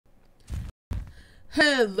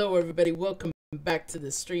Hello everybody, welcome back to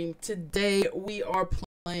the stream. Today we are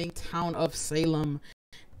playing Town of Salem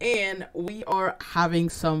and we are having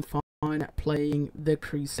some fun playing the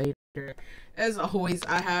Crusader. As always,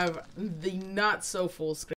 I have the not so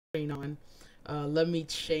full screen on. Let me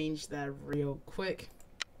change that real quick.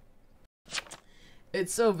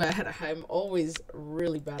 It's so bad. I'm always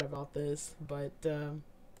really bad about this, but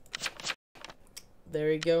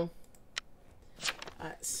there you go.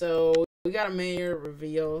 So we got a mayor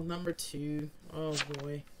reveal number 2. Oh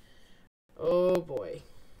boy. Oh boy.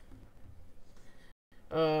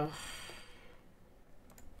 So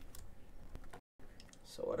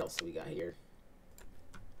what else do we got here?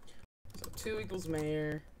 So 2 equals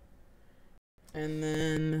mayor. And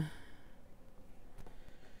then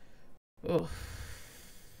oh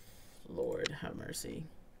Lord have mercy.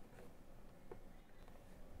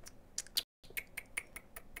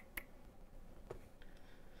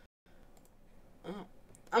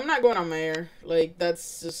 I'm not going on mayor. Like,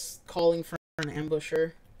 that's just calling for an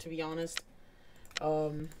ambusher, to be honest.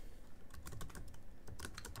 Hopefully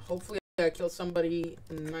I kill somebody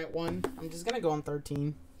in night 1. I'm just gonna go on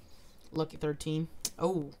 13. Lucky 13.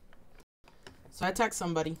 Oh. So I attacked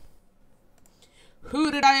somebody. Who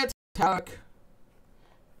did I attack?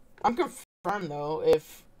 I'm confirmed, though.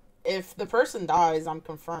 If the person dies, I'm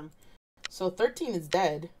confirmed. So 13 is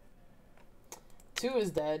dead. 2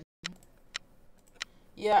 is dead.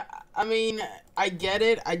 Yeah, I mean, I get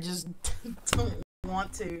it. I just don't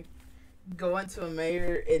want to go into a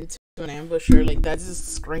mayor into an ambusher. Like, that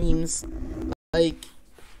just screams. Like,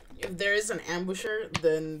 if there is an ambusher,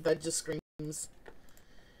 then that just screams.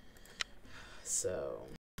 So,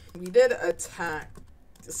 we did attack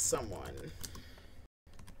someone.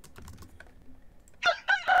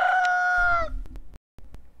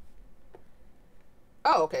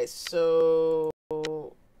 Oh, okay, so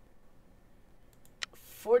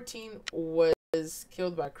 14 was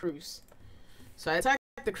killed by Cruz. So I attacked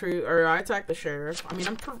the crew, or I attacked the sheriff. I mean,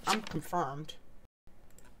 I'm confirmed.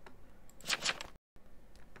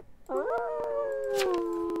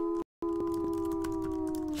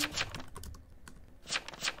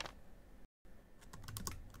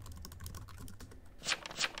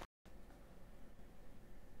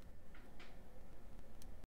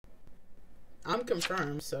 I'm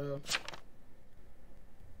confirmed, so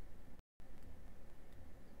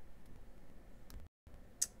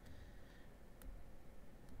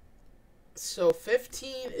so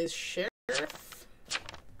 15 is sheriff.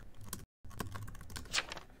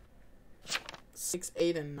 6,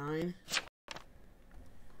 8, and 9.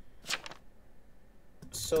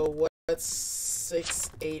 So what's 6,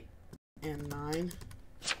 8, and 9?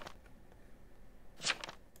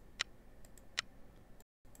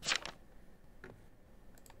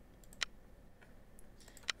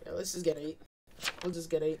 Yeah, let's just get 8. We'll just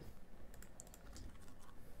get 8.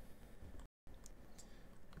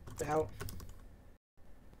 Out.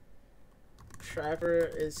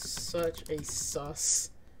 Trapper is such a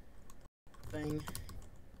sus thing.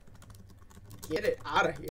 Get it out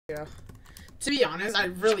of here. To be honest, I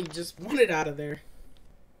really just want it out of there.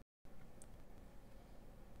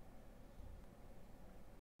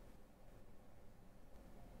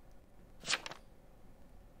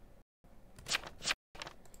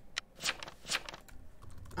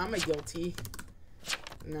 I'm a guilty.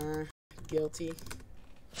 Nah, guilty.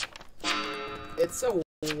 It's a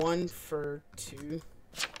 1 for 2.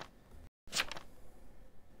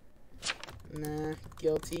 Nah,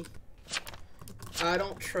 guilty. I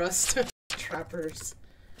don't trust trappers.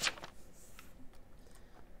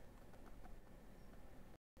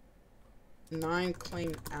 Nine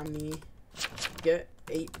claim amni. Get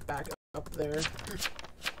 8 back up there.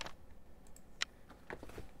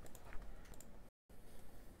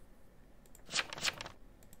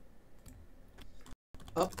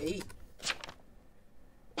 Up 8.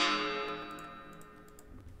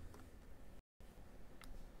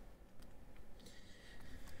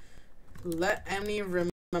 Let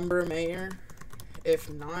Amni remember mayor. If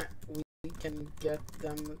not, we can get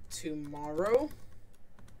them tomorrow.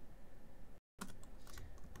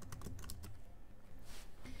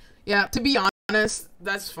 Yeah, to be honest,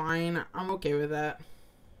 that's fine. I'm okay with that.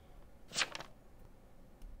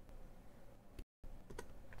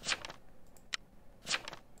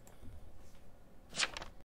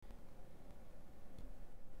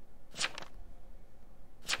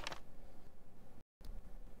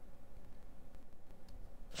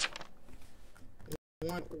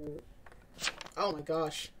 Oh my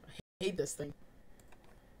gosh, I hate this thing.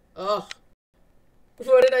 Ugh.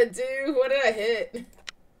 What did I do? What did I hit?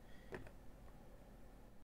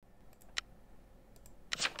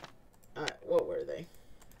 What were they?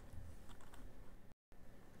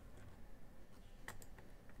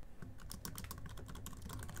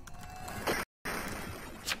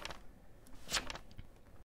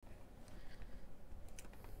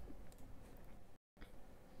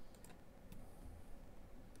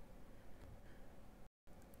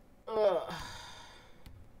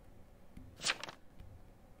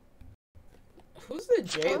 Who's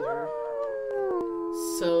the Jailor?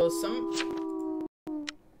 So some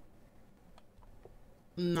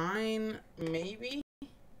 9 maybe.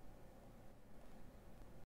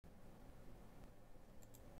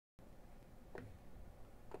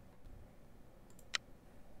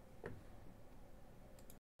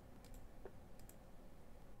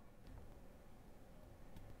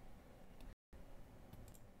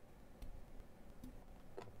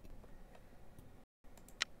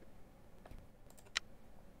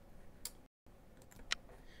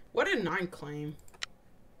 What did 9 claim?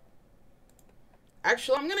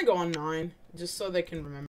 Actually, I'm gonna go on 9, just so they can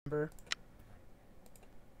remember.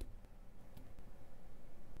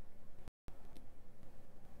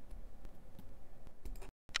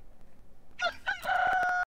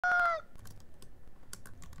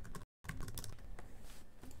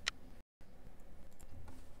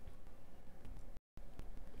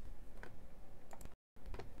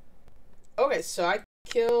 Okay, so I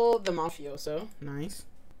killed the mafioso. Nice.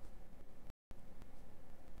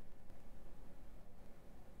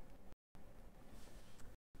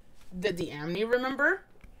 Did the Amni remember?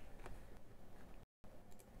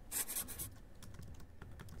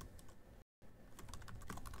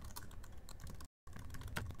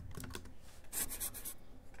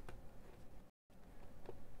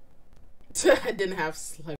 I didn't have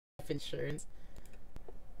life insurance.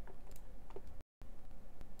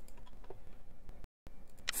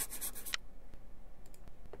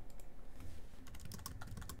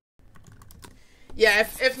 Yeah,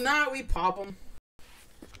 if not, we pop them.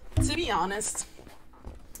 To be honest,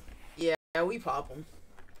 yeah, we pop them.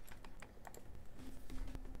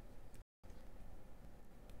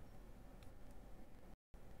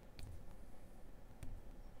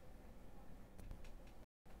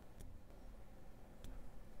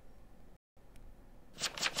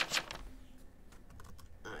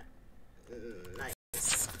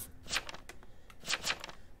 Nice.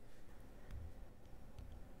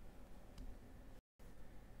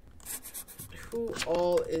 Who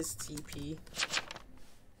all is TP?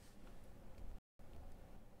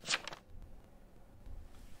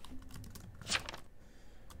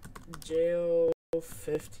 Jail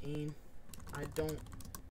 15. I don't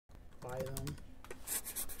buy them.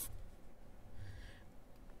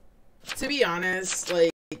 To be honest,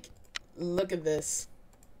 like, look at this.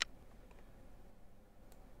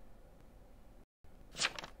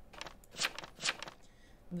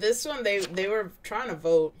 This one, they were trying to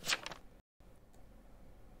vote.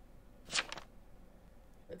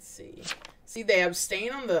 Let's see. See, they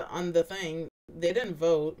abstain on the thing. They didn't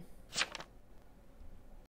vote.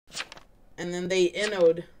 And then they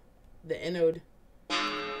inode. The inode.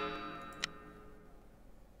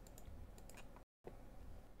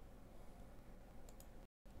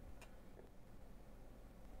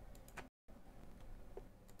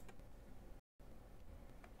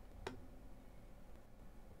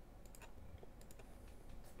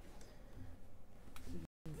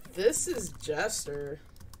 This is Jester.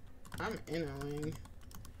 I'm innoing.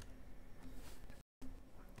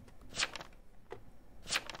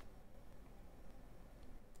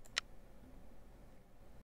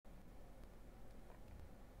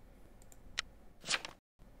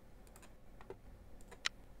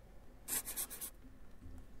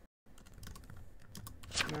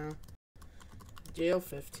 No. Jail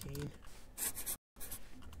 15.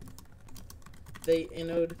 They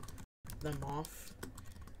innowed them off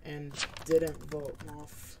and didn't vote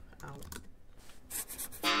Moth out.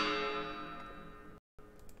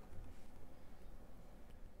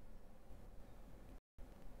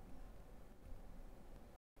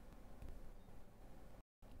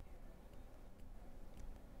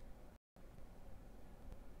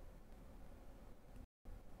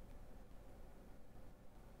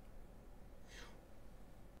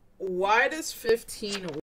 Why does 15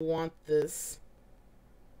 want this?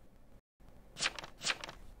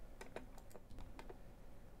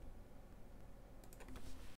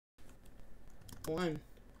 One,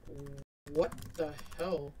 what the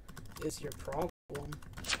hell is your problem?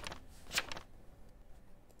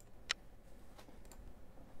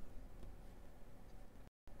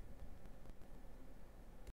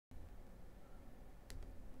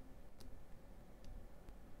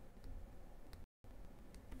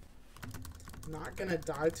 Not gonna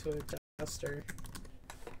die to a Jester.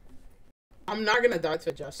 I'm not gonna die to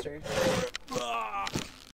a Jester.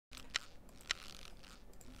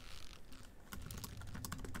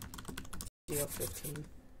 Deal 15.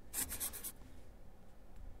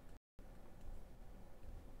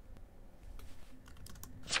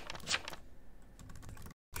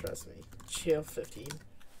 Trust me. Jail 15.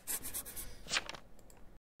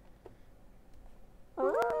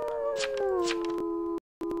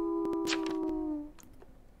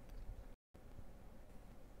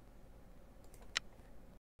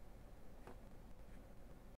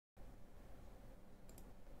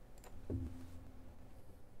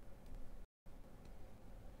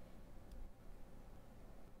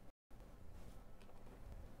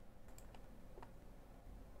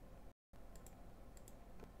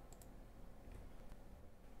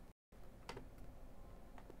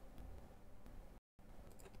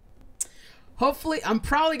 Hopefully, I'm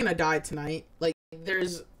probably gonna die tonight. Like,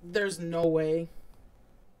 there's no way.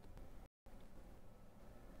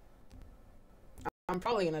 I'm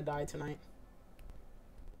probably gonna die tonight.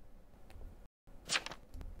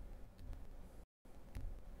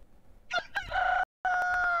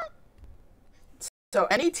 So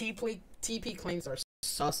any TP claims are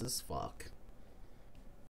sus as fuck.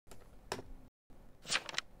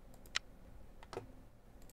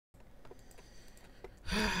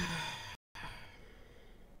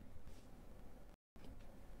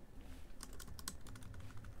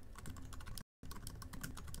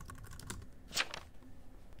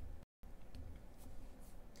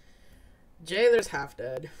 Jailor's half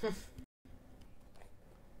dead.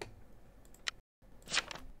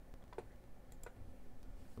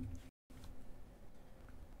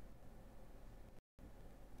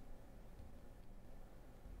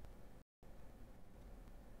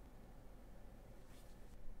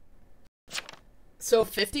 So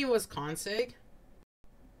 50 was consig?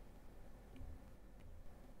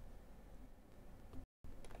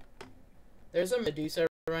 There's a Medusa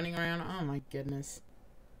running around. Oh my goodness.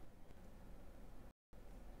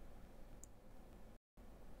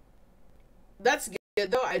 That's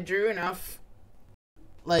good though. I drew enough,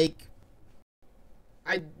 like,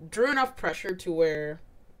 I drew enough pressure to where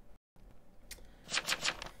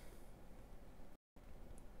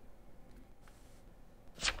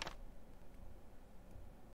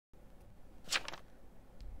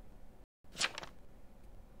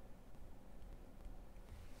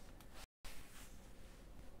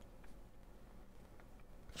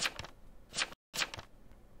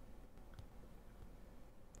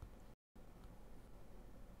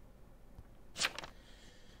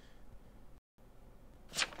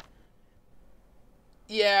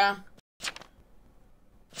yeah.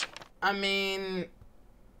 I mean,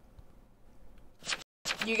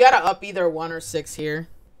 you gotta up either 1 or 6 here.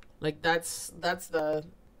 Like, that's the...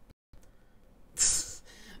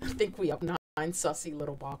 I think we up 9, sussy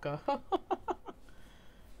little baka.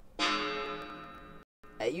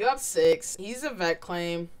 Hey, you have 6. He's a vet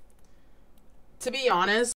claim. To be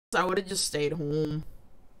honest, I would have just stayed home.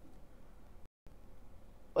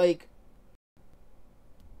 Like,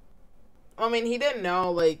 I mean, he didn't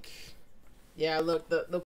know, like... Yeah, look,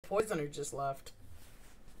 the poisoner just left.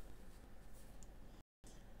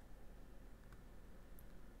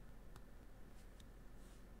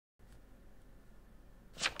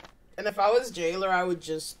 And if I was Jailor, I would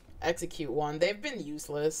just execute 1. They've been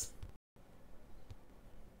useless.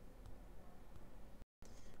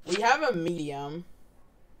 We have a medium.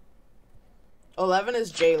 11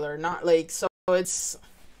 is Jailor, not like, so it's...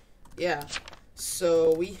 Yeah.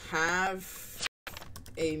 So we have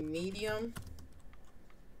a medium.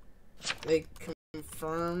 They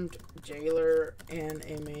confirmed Jailor and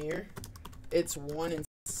a mayor. It's 1 and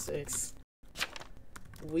 6.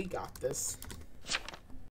 We got this.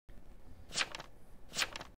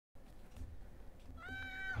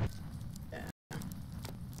 Yeah.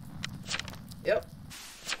 Yep.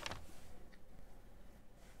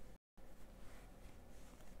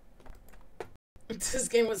 This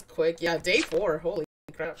game was quick. Yeah, day 4. Holy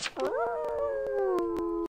crap.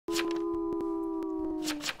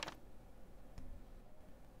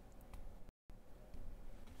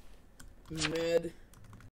 Med.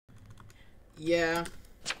 Yeah.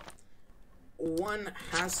 1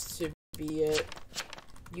 has to be it.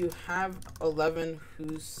 You have 11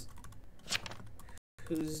 who's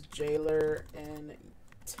Jailor, and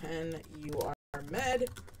 10 you are med.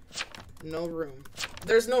 No room.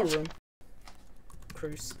 There's no room.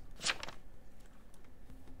 Cruz.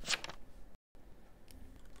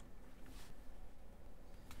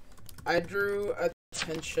 I drew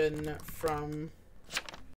attention from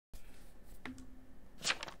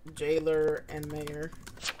Jailor and mayor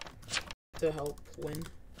to help win.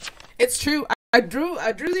 It's true. I drew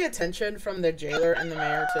the attention from the Jailor and the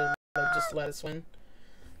mayor to, like, just let us win.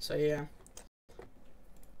 So yeah.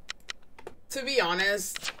 To be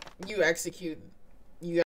honest, you execute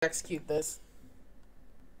this.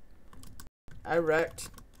 I wrecked.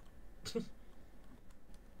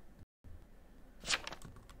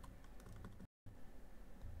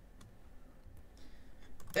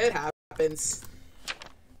 It happens.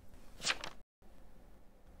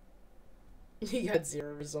 He got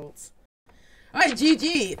 0 results. Alright,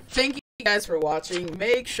 GG. Thank you guys for watching.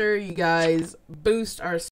 Make sure you guys boost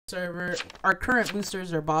our server. Our current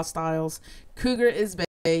boosters are Bostiles,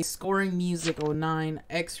 Cougarisbae, Scoring Music 09,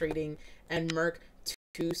 X Rating, and Merc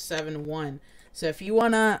 271. So if you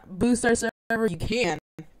want to boost our server, you can.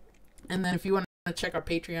 And then if you want to check our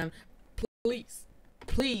Patreon, please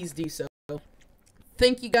do so.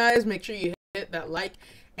 Thank you guys. Make sure you hit hit that like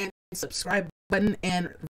and subscribe button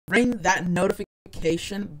and ring that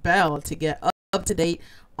notification bell to get up to date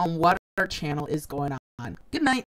on what our channel is going on. Good night.